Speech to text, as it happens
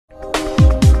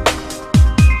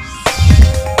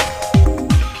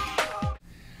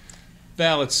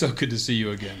Val, it's so good to see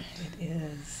you again. It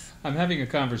is. I'm having a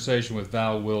conversation with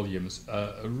Val Williams,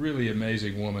 a really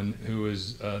amazing woman who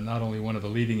is not only one of the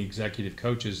leading executive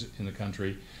coaches in the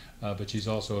country, but she's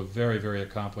also a very, very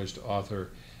accomplished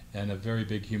author and a very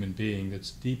big human being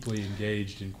that's deeply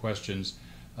engaged in questions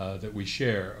that we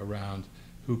share around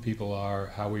who people are,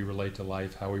 how we relate to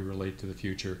life, how we relate to the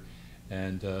future.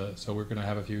 And so we're going to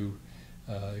have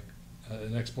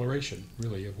an exploration,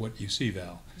 really, of what you see,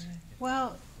 Val.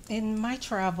 Well, in my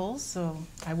travels, so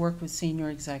I work with senior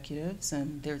executives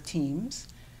and their teams,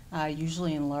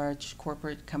 usually in large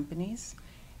corporate companies.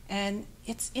 And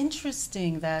it's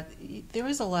interesting that there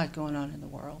is a lot going on in the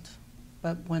world.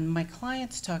 But when my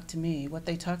clients talk to me, what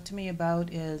they talk to me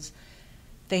about is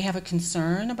they have a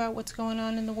concern about what's going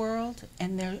on in the world,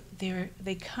 and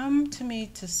they come to me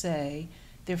to say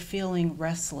they're feeling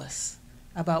restless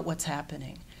about what's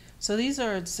happening. So these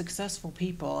are successful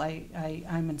people.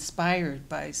 I'm inspired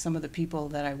by some of the people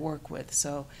that I work with.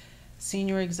 So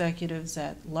senior executives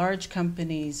at large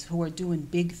companies who are doing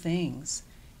big things,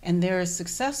 and they're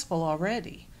successful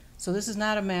already. So this is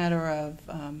not a matter of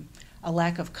a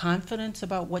lack of confidence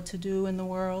about what to do in the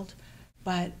world,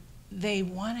 but they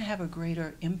want to have a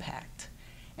greater impact.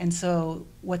 And so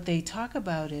what they talk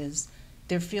about is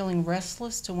they're feeling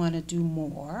restless to want to do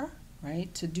more,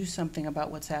 right, to do something about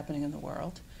what's happening in the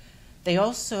world. They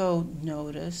also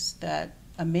notice that,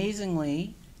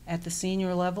 amazingly, at the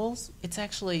senior levels, it's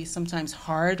actually sometimes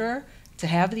harder to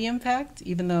have the impact,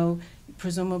 even though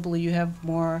presumably you have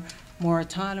more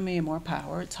autonomy and more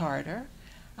power. It's harder.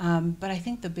 But I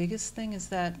think the biggest thing is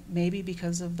that maybe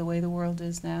because of the way the world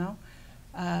is now,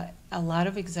 a lot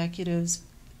of executives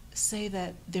say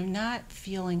that they're not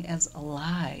feeling as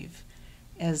alive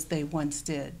as they once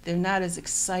did. They're not as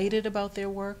excited about their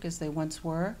work as they once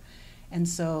were. And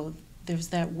so there's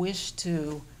that wish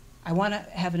I want to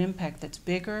have an impact that's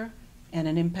bigger and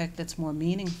an impact that's more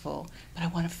meaningful, but I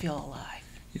want to feel alive.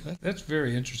 Yeah, that's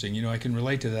very interesting. You know, I can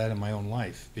relate to that in my own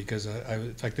life because,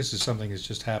 in fact, this is something that's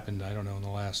just happened, I don't know, in the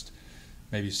last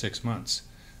maybe 6 months,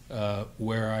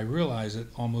 where I realize that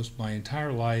almost my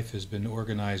entire life has been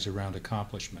organized around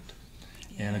accomplishment,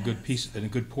 yes, and a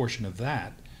good portion of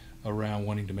that around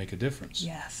wanting to make a difference.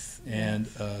 Yes. And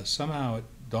somehow it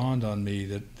dawned on me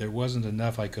that there wasn't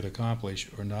enough I could accomplish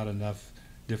or not enough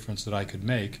difference that I could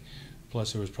make.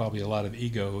 Plus, there was probably a lot of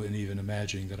ego in even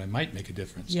imagining that I might make a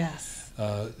difference. Yes.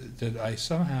 That I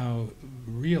somehow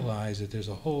realized that there's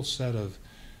a whole set of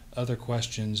other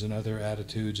questions and other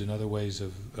attitudes and other ways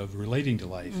of relating to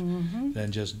life, mm-hmm,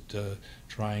 than just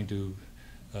trying to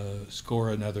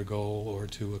score another goal or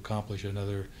to accomplish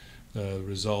another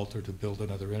result or to build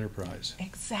another enterprise.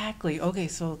 Exactly. Okay,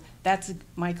 so that's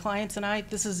my clients and I,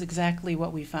 this is exactly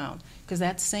what we found. Because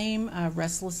that same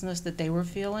restlessness that they were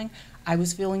feeling, I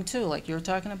was feeling too. Like you're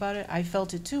talking about it, I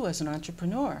felt it too as an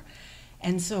entrepreneur.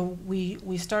 And so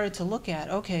we started to look at,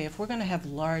 okay, if we're going to have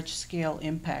large-scale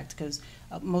impact, because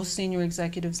most senior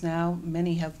executives now,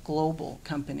 many have global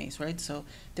companies, right? So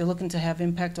they're looking to have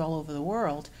impact all over the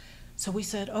world. So we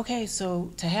said, okay,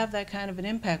 so to have that kind of an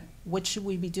impact, what should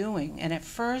we be doing? And at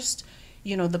first,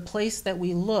 you know, the place that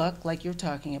we look, like you're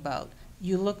talking about,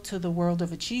 you look to the world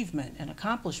of achievement and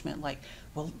accomplishment, like,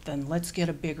 well, then let's get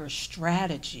a bigger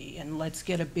strategy and let's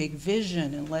get a big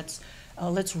vision and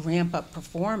let's ramp up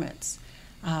performance.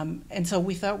 And so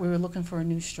we thought we were looking for a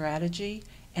new strategy.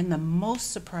 And the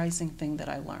most surprising thing that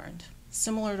I learned,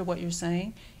 similar to what you're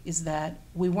saying, is that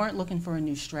we weren't looking for a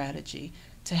new strategy.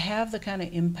 To have the kind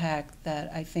of impact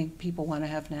that I think people want to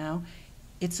have now,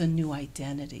 it's a new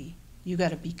identity. You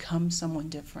got to become someone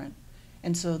different.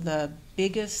 And so the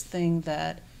biggest thing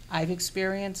that I've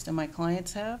experienced and my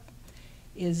clients have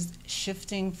is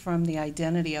shifting from the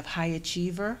identity of high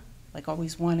achiever, like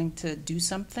always wanting to do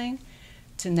something,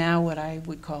 to now what I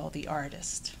would call the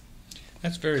artist.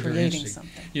 That's very, very creating interesting.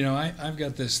 Something. You know, I've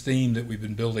got this theme that we've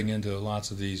been building into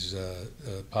lots of these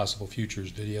possible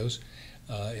futures videos.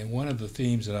 And one of the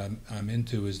themes that I'm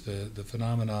into is the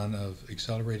phenomenon of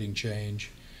accelerating change,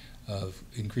 of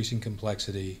increasing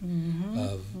complexity, mm-hmm,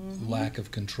 of mm-hmm, lack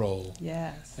of control,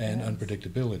 yes, and yes,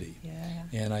 unpredictability. Yeah.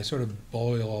 And I sort of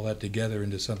boil all that together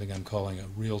into something I'm calling a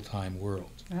real-time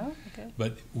world. Oh, okay.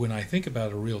 But when I think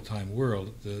about a real-time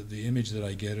world, the image that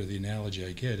I get or the analogy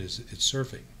I get is it's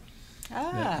surfing.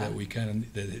 That we kind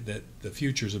of that the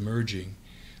future's emerging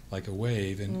like a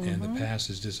wave, and, mm-hmm, and the past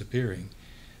is disappearing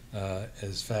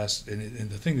as fast. And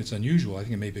the thing that's unusual, I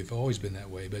think it may have always been that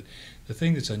way, but the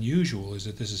thing that's unusual is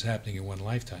that this is happening in one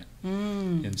lifetime.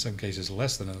 In some cases,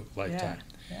 less than a lifetime.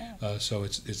 Yeah. So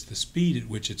it's the speed at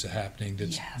which it's happening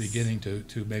that's Yes. beginning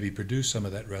to maybe produce some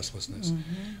of that restlessness.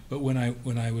 Mm-hmm. But when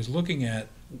I was looking at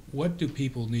what do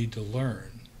people need to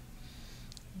learn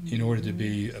in order to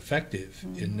be effective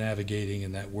in navigating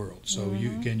in that world. So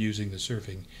you, again, using the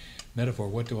surfing metaphor,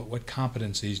 what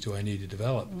competencies do I need to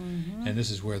develop? And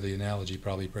this is where the analogy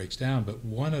probably breaks down. But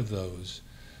one of those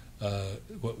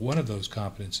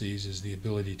competencies is the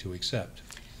ability to accept,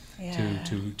 Yeah.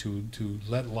 to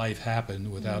let life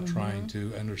happen without trying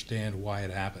to understand why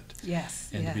it happened, Yes.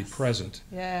 and yes. to be present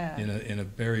Yeah. in a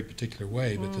very particular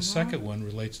way. But the second one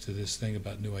relates to this thing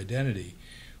about new identity,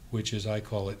 which is, I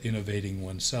call it, innovating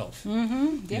oneself.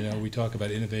 Mm-hmm. Yeah. You know, we talk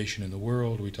about innovation in the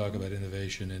world, we talk about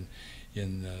innovation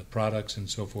in products and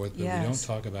so forth, but we don't Yes.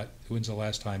 talk about when's the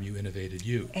last time you innovated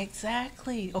you.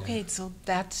 Exactly. Okay, so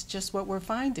that's just what we're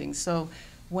finding. So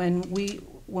when we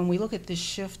look at this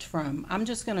shift from, I'm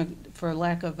just going to, for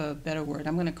lack of a better word,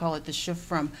 I'm going to call it the shift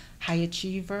from high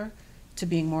achiever to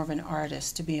being more of an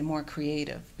artist, to being more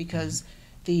creative. Because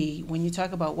when you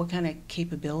talk about what kind of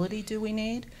capability do we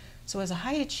need, so as a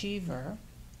high achiever,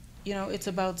 you know, it's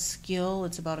about skill,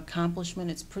 it's about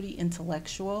accomplishment, it's pretty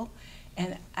intellectual.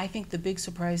 And I think the big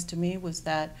surprise to me was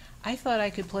that I thought I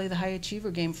could play the high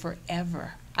achiever game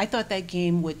forever. I thought that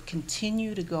game would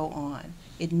continue to go on.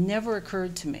 It never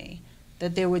occurred to me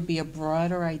that there would be a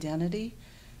broader identity.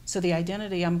 So the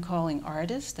identity I'm calling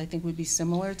artist, I think would be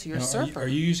similar to your Now, surfer. are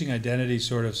you using identity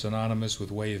sort of synonymous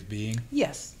with way of being?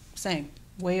 Yes, same.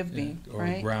 Way of being, Or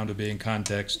right? ground of being,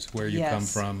 context, where you Yes, come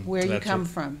from? where you that come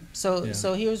sort- from. So, Yeah.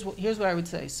 so here's what I would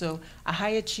say. So a high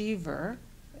achiever,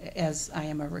 as I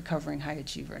am a recovering high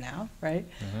achiever now, right?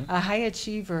 A high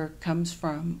achiever comes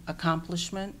from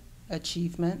accomplishment,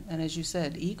 achievement, and as you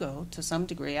said, ego to some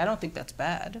degree. I don't think that's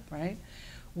bad, right?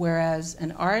 Whereas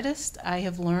an artist, I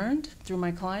have learned through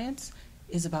my clients,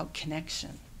 is about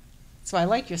connection. So I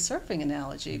like your surfing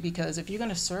analogy, because if you're going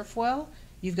to surf well,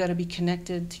 you've got to be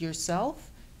connected to yourself,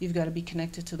 you've got to be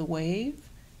connected to the wave,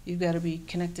 you've got to be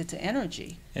connected to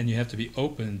energy. And you have to be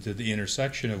open to the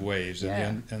intersection of waves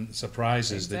and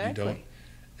surprises that you don't Exactly.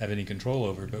 have any control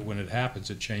over. But when it happens,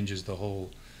 it changes the whole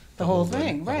thing, the whole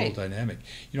right. dynamic.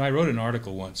 You know, I wrote an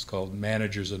article once called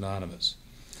Managers Anonymous.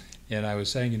 And I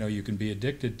was saying, you know, you can be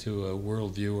addicted to a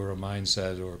worldview or a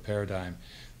mindset or a paradigm,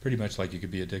 pretty much like you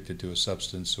could be addicted to a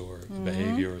substance or a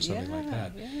behavior or something like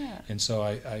that. Yeah. And so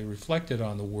I reflected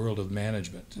on the world of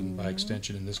management, and by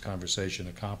extension in this conversation,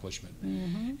 accomplishment.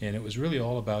 And it was really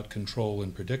all about control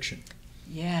and prediction.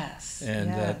 Yes. And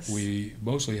yes. that we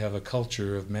mostly have a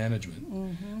culture of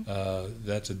management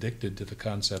that's addicted to the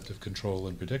concept of control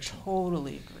and prediction.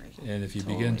 Totally agree. And if you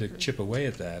Totally begin to agree. chip away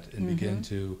at that and begin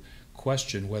to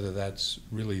question whether that's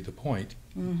really the point,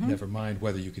 never mind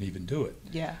whether you can even do it.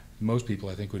 Yeah. Most people,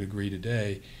 I think, would agree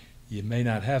today, you may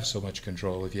not have so much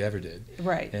control if you ever did.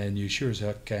 Right. And you sure as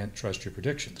heck can't trust your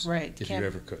predictions Right. if you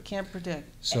ever could. Can't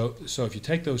predict. So if you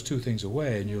take those two things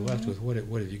away and you're left with what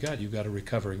have you got? You've got a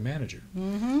recovering manager.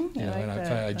 Mm-hmm. You know, and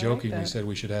I jokingly said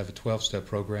we should have a 12-step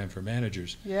program for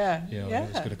managers. Yeah. You know, yeah. I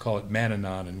was going to call it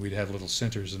Mananon, and we'd have little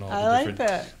centers in all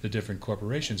the different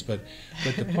corporations. But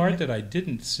the part that I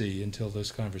didn't see until this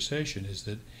conversation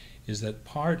is that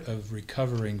part of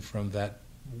recovering from that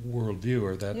worldview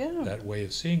or that way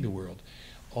of seeing the world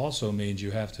also means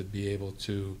you have to be able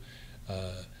to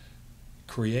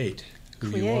create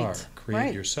who you are,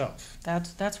 create yourself.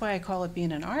 That's why I call it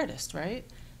being an artist, right?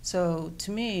 So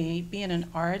to me, being an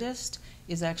artist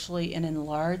is actually an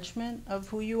enlargement of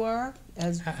who you are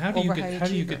as How do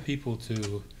you get people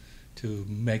to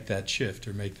make that shift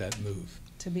or make that move?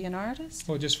 To be an artist?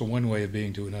 Well, just from one way of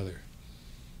being to another.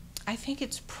 I think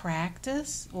it's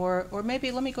practice, or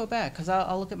maybe let me go back, because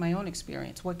I'll look at my own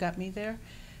experience. What got me there?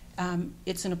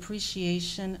 It's an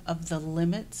appreciation of the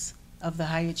limits of the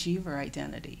high achiever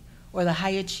identity or the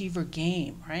high achiever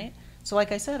game, right? So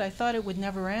like I said, I thought it would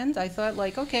never end. I thought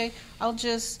like, okay, I'll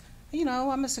just, you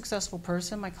know, I'm a successful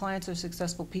person. My clients are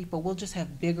successful people. We'll just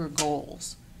have bigger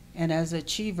goals. And as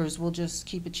achievers, we'll just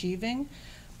keep achieving.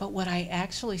 But what I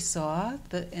actually saw,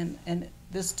 and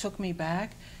this took me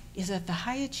back, is that the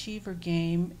high achiever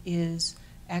game is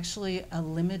actually a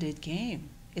limited game.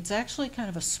 It's actually kind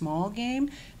of a small game,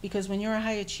 because when you're a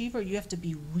high achiever, you have to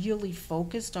be really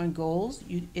focused on goals.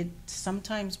 It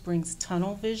sometimes brings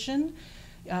tunnel vision.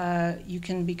 You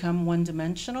can become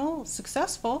one-dimensional,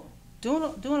 successful, doing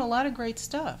a lot of great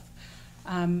stuff.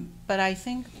 But I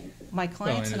think my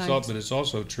clients but it's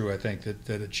also true, I think,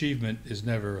 that achievement is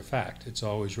never a fact. It's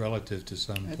always relative to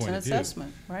some point of view. It's an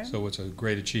assessment, right? So what's a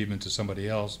great achievement to somebody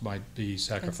else might be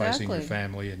sacrificing your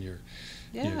family and your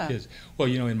kids. Well,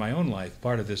 you know, in my own life,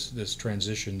 part of this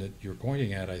transition that you're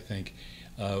pointing at, I think,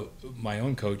 my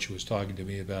own coach was talking to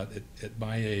me about at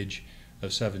my age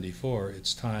of 74,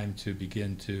 it's time to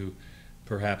begin to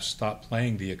perhaps stop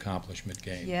playing the accomplishment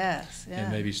game. Yes, yeah.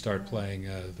 And maybe start playing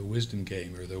the wisdom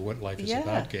game, or the what life is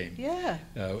about game. Yeah.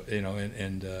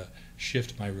 And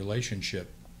shift my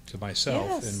relationship to myself,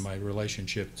 Yes. and my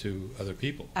relationship to other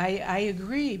people. I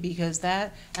agree, because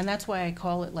that's why I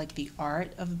call it like the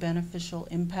art of beneficial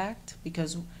impact,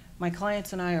 because my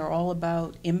clients and I are all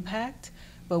about impact,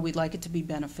 but we'd like it to be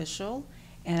beneficial.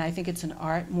 And I think it's an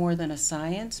art more than a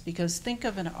science, because think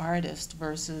of an artist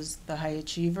versus the high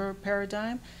achiever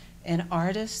paradigm. An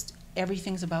artist,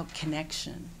 everything's about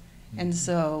connection. And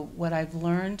so what I've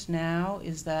learned now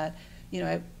is that,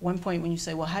 at one point when you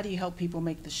say, well, how do you help people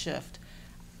make the shift?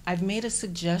 I've made a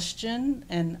suggestion,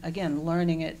 and again,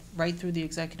 learning it right through the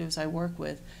executives I work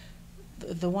with.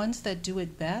 The ones that do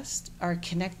it best are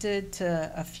connected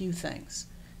to a few things.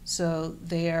 So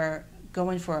they're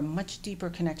going for a much deeper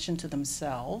connection to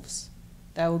themselves.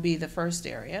 That would be the first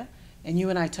area. And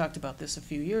you and I talked about this a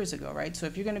few years ago, right? So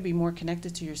if you're going to be more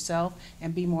connected to yourself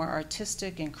and be more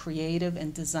artistic and creative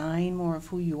and design more of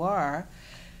who you are,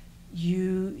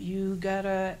 you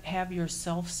gotta have your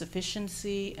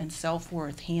self-sufficiency and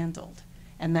self-worth handled.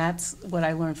 And that's what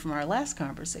I learned from our last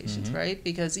conversations, right?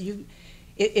 Because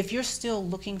if you're still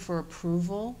looking for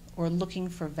approval or looking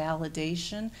for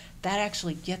validation, that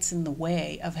actually gets in the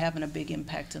way of having a big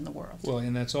impact in the world. Well,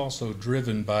 and that's also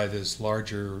driven by this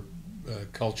larger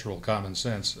cultural common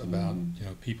sense about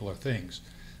people are things,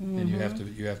 and you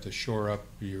have to shore up.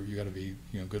 You got to be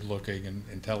good looking and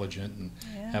intelligent, and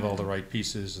have all the right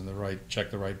pieces and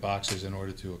check the right boxes in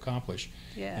order to accomplish.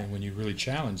 And when you really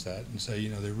challenge that and say,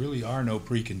 there really are no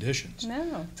preconditions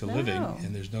to living,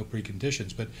 and there's no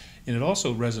preconditions. And it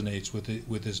also resonates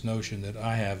with this notion that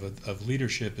I have of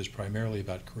leadership is primarily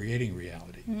about creating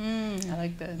reality. I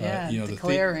like that.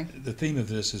 Declaring. The theme of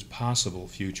this is possible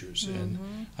futures, and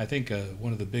I think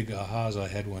one of the big ahas I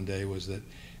had one day was that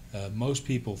most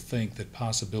people think that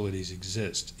possibilities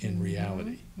exist in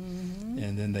reality,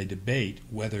 and then they debate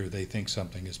whether they think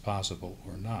something is possible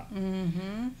or not.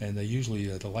 And they usually,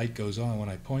 the light goes on when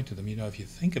I point to them. If you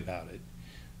think about it,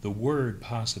 the word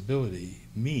possibility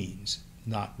means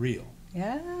not real.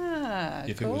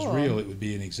 If it was real, it would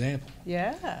be an example.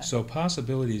 So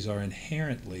possibilities are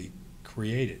inherently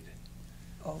created.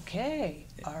 Okay,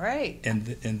 all right. And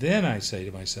then I say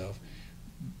to myself,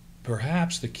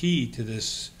 perhaps the key to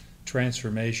this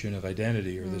transformation of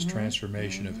identity, or this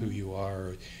transformation of who you are,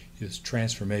 or this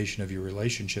transformation of your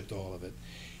relationship to all of it,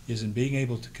 is in being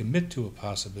able to commit to a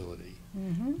possibility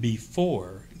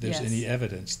before there's any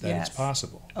evidence that it's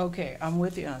possible. Okay, I'm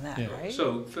with you on that, right?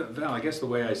 So, Val, I guess the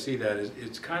way I see that is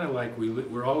it's kind of like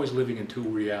we're always living in two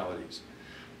realities.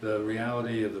 The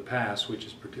reality of the past, which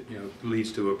is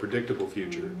leads to a predictable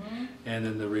future, and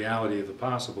then the reality of the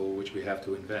possible, which we have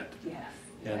to invent.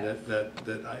 And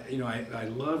I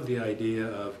love the idea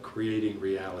of creating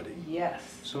reality.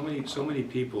 So many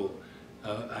people,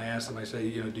 I ask them, I say,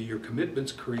 do your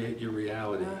commitments create your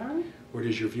reality, or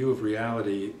does your view of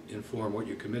reality inform what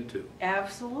you commit to?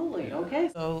 Absolutely. Okay.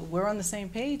 So we're on the same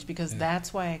page, because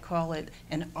that's why I call it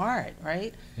an art,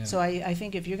 right? So I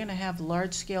think if you're going to have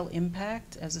large-scale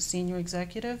impact as a senior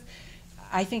executive,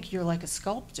 I think you're like a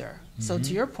sculptor. So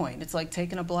to your point, it's like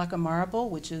taking a block of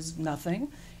marble, which is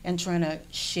nothing, and trying to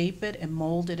shape it and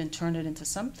mold it and turn it into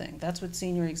something. That's what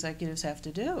senior executives have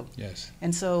to do.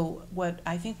 And so what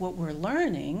we're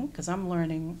learning, because I'm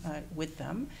learning with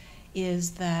them,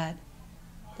 is that,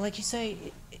 like you say,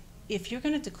 if you're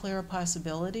going to declare a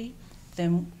possibility,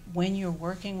 then when you're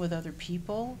working with other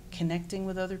people, connecting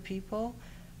with other people,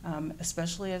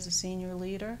 especially as a senior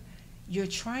leader, you're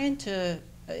trying to,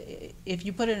 if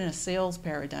you put it in a sales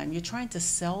paradigm, you're trying to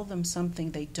sell them something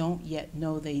they don't yet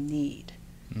know they need.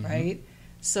 Right?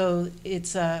 So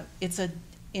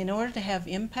in order to have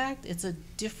impact, it's a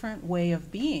different way of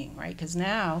being, right? Because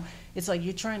now it's like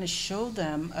you're trying to show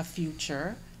them a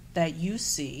future that you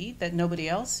see, that nobody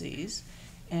else sees.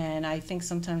 And I think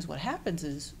sometimes what happens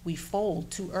is we fold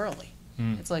too early.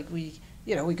 It's like we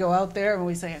go out there and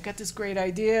we say, I've got this great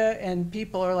idea, and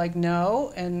people are like,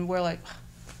 no, and we're like,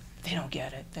 they don't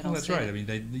get it. They don't. Well, that's right. I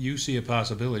mean, you see a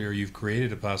possibility, or you've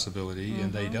created a possibility,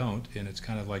 and they don't, and it's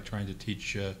kind of like trying to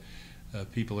teach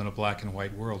people in a black and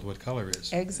white world what color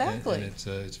is. Exactly. And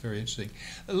it's very interesting.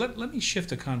 Let me shift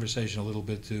the conversation a little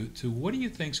bit to what do you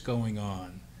think's going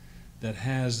on that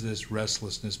has this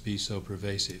restlessness be so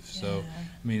pervasive? So,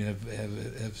 I mean,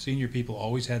 have senior people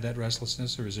always had that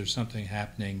restlessness, or is there something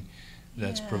happening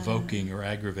that's provoking or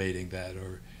aggravating that,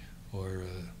 or?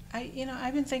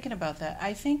 I've been thinking about that.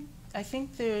 I think I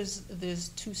think there's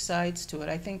two sides to it.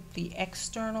 I think the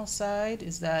external side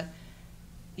is that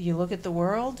you look at the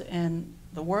world and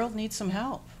the world needs some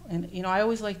help. And I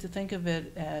always like to think of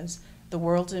it as the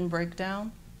world's in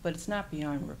breakdown, but it's not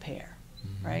beyond repair,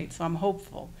 right? So I'm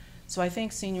hopeful. So I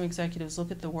think senior executives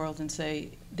look at the world and say,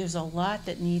 there's a lot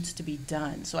that needs to be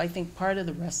done. So I think part of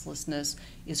the restlessness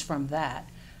is from that.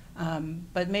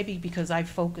 But maybe because I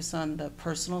focus on the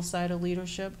personal side of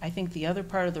leadership, I think the other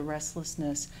part of the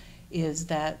restlessness is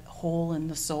that hole in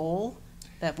the soul,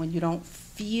 that when you don't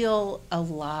feel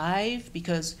alive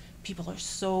because people are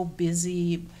so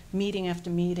busy, meeting after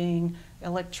meeting,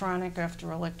 electronic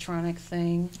after electronic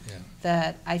thing,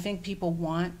 that I think people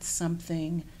want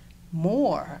something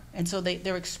more. And so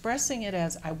they're expressing it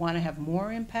as, I want to have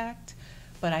more impact,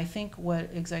 but I think what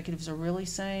executives are really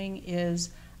saying is,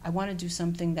 I want to do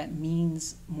something that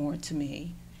means more to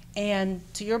me. And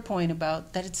to your point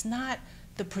about that it's not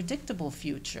the predictable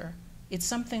future, it's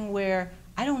something where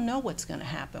I don't know what's going to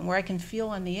happen, where I can feel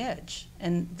on the edge,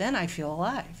 and then I feel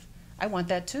alive. I want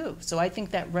that too. So I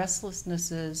think that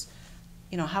restlessness is,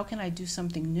 how can I do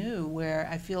something new where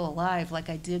I feel alive like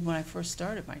I did when I first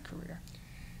started my career?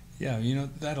 Yeah,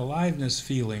 that aliveness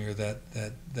feeling, or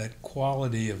that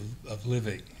quality of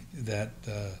living that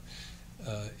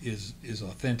is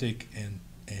authentic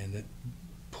and it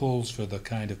pulls for the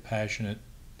kind of passionate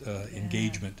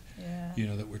engagement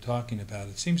that we're talking about.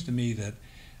 It seems to me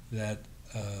that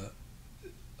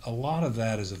a lot of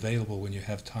that is available when you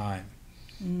have time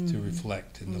to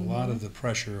reflect, and a lot of the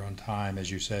pressure on time, as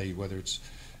you say, whether it's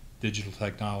digital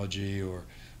technology or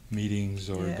meetings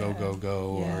or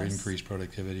go or increased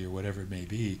productivity or whatever it may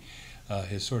be,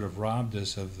 has sort of robbed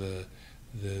us of the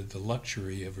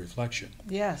luxury of reflection.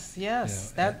 Yes.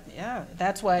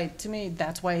 That's why, to me,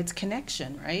 that's why it's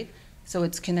connection, right? So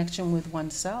it's connection with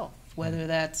oneself, whether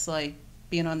that's like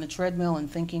being on the treadmill and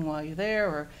thinking while you're there,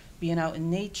 or being out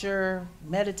in nature,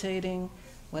 meditating,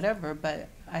 whatever. But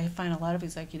I find a lot of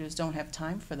executives don't have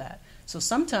time for that. So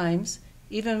sometimes,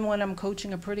 even when I'm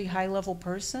coaching a pretty high-level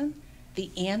person, the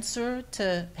answer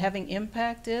to having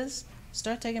impact is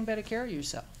start taking better care of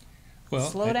yourself. Well,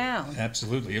 slow down.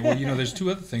 Absolutely. Well, there's two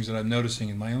other things that I'm noticing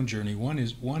in my own journey. One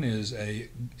is a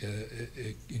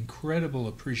incredible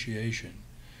appreciation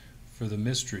for the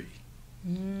mystery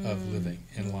of living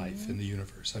in life in the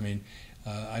universe. I mean,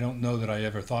 I don't know that I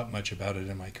ever thought much about it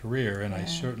in my career, and I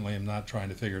certainly am not trying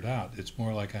to figure it out. It's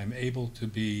more like I'm able to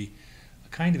be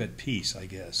kind of at peace, I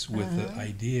guess, with the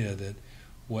idea that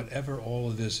whatever all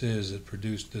of this is that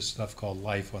produced this stuff called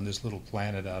life on this little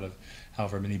planet out of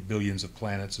however many billions of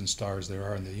planets and stars there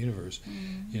are in the universe,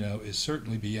 is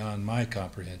certainly beyond my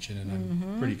comprehension, and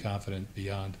I'm pretty confident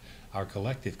beyond our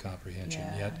collective comprehension.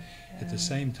 Yet, at the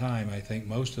same time, I think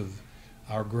most of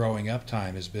our growing up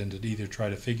time has been to either try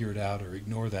to figure it out or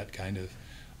ignore that kind of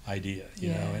idea,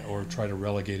 or try to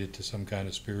relegate it to some kind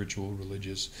of spiritual,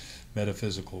 religious,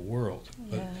 metaphysical world.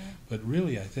 But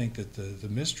really, I think that the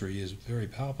mystery is very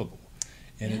palpable,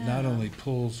 and it not only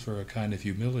pulls for a kind of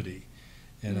humility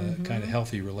and a kind of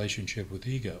healthy relationship with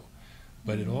ego,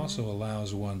 but it also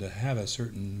allows one to have a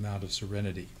certain amount of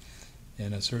serenity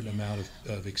and a certain amount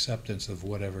of acceptance of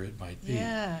whatever it might be.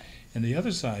 And the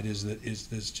other side is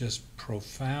this just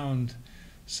profound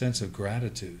sense of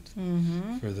gratitude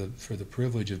for the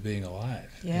privilege of being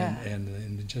alive. And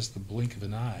in just the blink of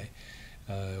an eye,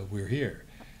 we're here,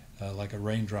 like a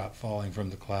raindrop falling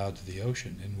from the cloud to the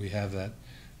ocean, and we have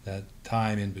that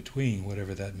time in between,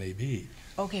 whatever that may be.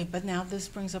 Okay, but now this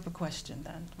brings up a question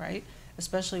then, right?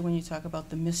 Especially when you talk about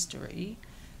the mystery.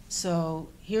 So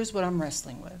here's what I'm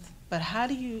wrestling with. But how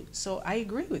do you, so I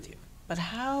agree with you, but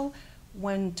how,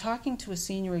 when talking to a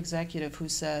senior executive who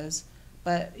says,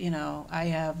 but, I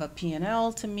have a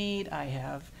P&L to meet, I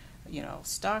have,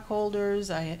 stockholders,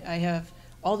 I have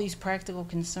all these practical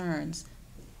concerns,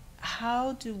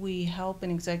 how do we help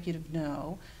an executive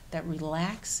know that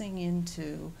relaxing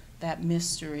into that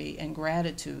mystery and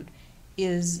gratitude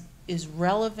is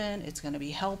relevant, it's going to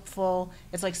be helpful?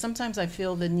 It's like sometimes I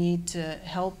feel the need to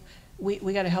help, we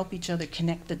got to help each other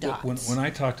connect the dots. When I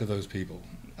talk to those people,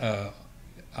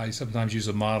 I sometimes use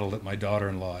a model that my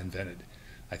daughter-in-law invented.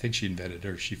 I think she invented it,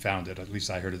 or she found it, at least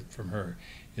I heard it from her.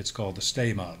 It's called the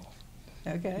STAY model.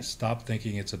 Okay. Stop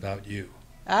thinking it's about you.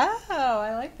 Oh,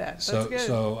 I like that. That's good.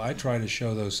 So I try to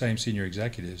show those same senior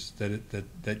executives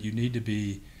that you need to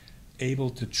be able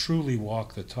to truly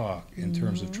walk the talk in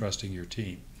terms of trusting your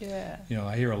team.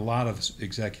 I hear a lot of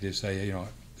executives say,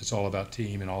 it's all about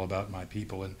team and all about my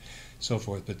people and so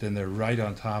forth, but then they're right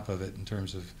on top of it in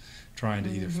terms of trying to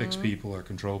either fix people or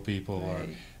control people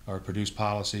or produce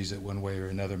policies that one way or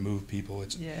another move people.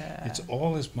 It's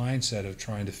all this mindset of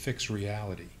trying to fix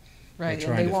reality Right,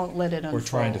 and they won't let it unfold. We're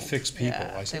trying to fix people.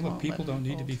 Yeah, I said, look, people don't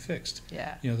need to be fixed.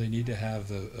 Yeah. You know, they need to have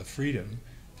the freedom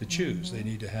to choose. They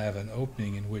need to have an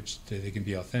opening in which they can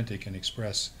be authentic and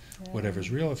express whatever's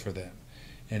real for them.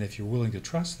 And if you're willing to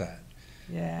trust that,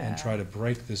 and try to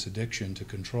break this addiction to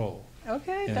control.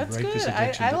 Okay, that's good.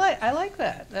 I like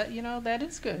that. You know, that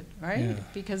is good, right? Yeah.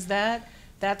 Because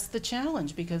that's the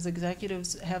challenge, because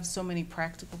executives have so many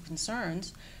practical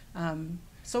concerns.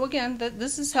 So again,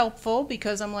 this is helpful,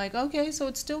 because I'm like, okay, so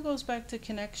it still goes back to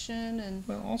connection and.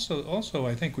 Well, also,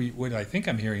 I think what I think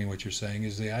I'm hearing in what you're saying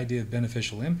is the idea of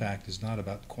beneficial impact is not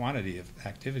about quantity of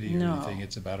activity or anything.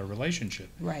 It's about a relationship.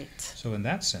 Right. So in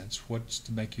that sense, what's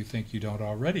to make you think you don't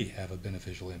already have a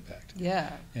beneficial impact?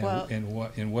 Yeah. And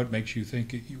what makes you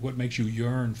think? What makes you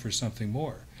yearn for something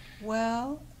more?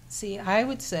 Well, see, I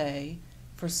would say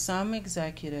for some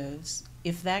executives,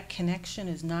 if that connection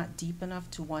is not deep enough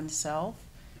to oneself,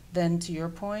 then to your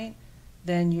point,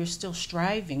 then you're still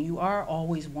striving. You are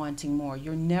always wanting more.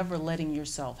 You're never letting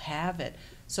yourself have it.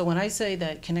 So when I say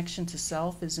that connection to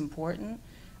self is important,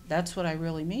 that's what I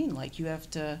really mean. Like you have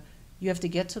to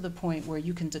get to the point where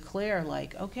you can declare,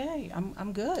 like, okay,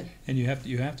 I'm good. And you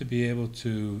have to be able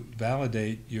to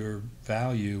validate your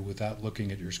value without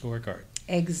looking at your scorecard.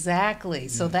 Exactly.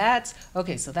 So that's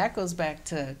okay. So that goes back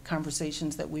to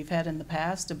conversations that we've had in the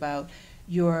past about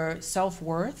your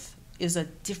self-worth is a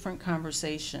different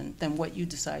conversation than what you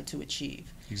decide to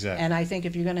achieve. Exactly. And I think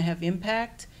if you're going to have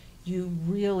impact, you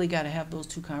really got to have those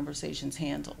two conversations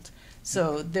handled.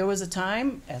 So there was a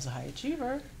time as a high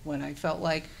achiever when I felt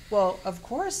like, well, of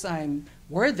course I'm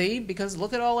worthy because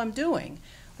look at all I'm doing.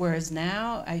 Whereas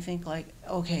now I think like,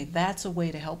 okay, that's a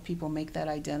way to help people make that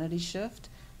identity shift,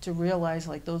 to realize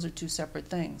like those are two separate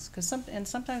things. And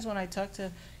sometimes when I talk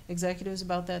to executives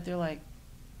about that, they're like,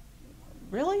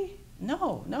 really?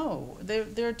 No,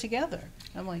 they're together.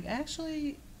 I'm like,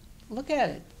 actually, look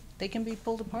at it. They can be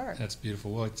pulled apart. That's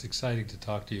beautiful. Well, it's exciting to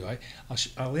talk to you.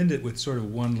 I'll end it with sort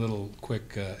of one little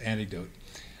quick anecdote.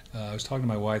 I was talking to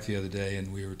my wife the other day,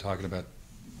 and we were talking about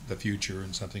the future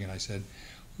and something, and I said,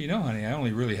 you know, honey, I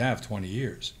only really have 20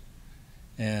 years.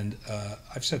 And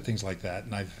I've said things like that,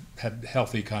 and I've had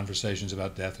healthy conversations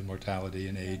about death and mortality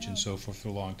and age and so forth for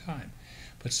a long time.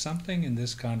 But something in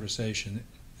this conversation,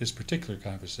 this particular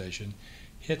conversation,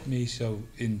 hit me so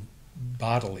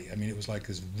bodily. I mean, it was like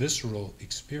this visceral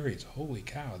experience. Holy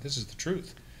cow, this is the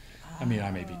truth. I mean,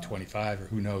 I may be 25 or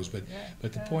who knows, but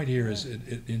the point here is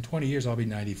in 20 years I'll be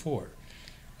 94.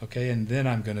 Okay, and then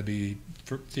I'm going to be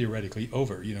theoretically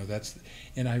over. You know,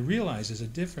 and I realize there's a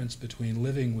difference between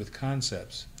living with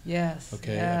concepts. Yes.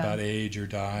 Okay, about age or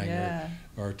dying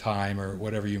or time or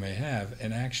whatever you may have,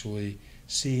 and actually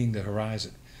seeing the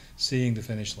horizon, seeing the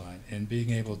finish line, and being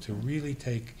able to really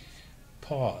take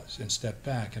pause and step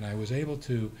back. And I was able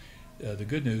to. The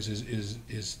good news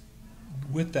is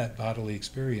with that bodily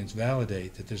experience,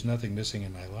 validate that there's nothing missing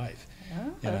in my life.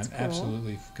 Oh, and I'm cool.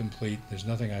 Absolutely complete. There's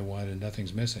nothing I want and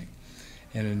nothing's missing.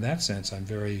 And in that sense, I'm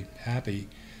very happy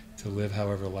to live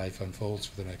however life unfolds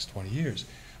for the next 20 years.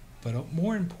 But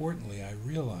more importantly, I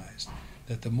realized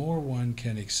that the more one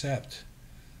can accept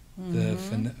the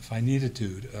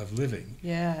finitude of living,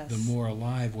 the more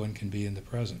alive one can be in the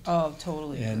present. Oh,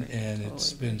 totally. And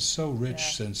it's been so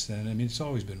rich since then. I mean, it's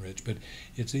always been rich, but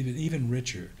it's even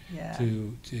richer.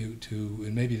 To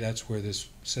and maybe that's where this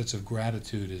sense of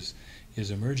gratitude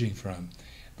is emerging from.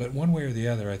 But one way or the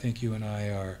other, I think you and I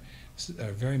are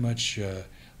very much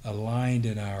aligned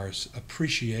in our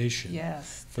appreciation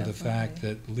for the fact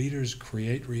that leaders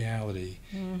create reality,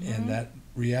 and that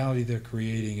reality they're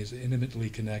creating is intimately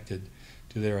connected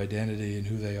to their identity and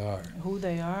who they are. Who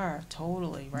they are,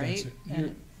 totally, right?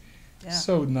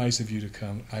 So nice of you to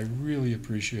come. I really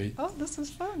appreciate this was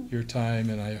fun. Your time,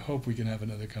 and I hope we can have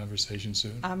another conversation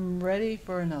soon. I'm ready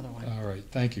for another one. All right.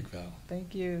 Thank you, Val.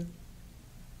 Thank you.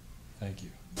 Thank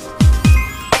you.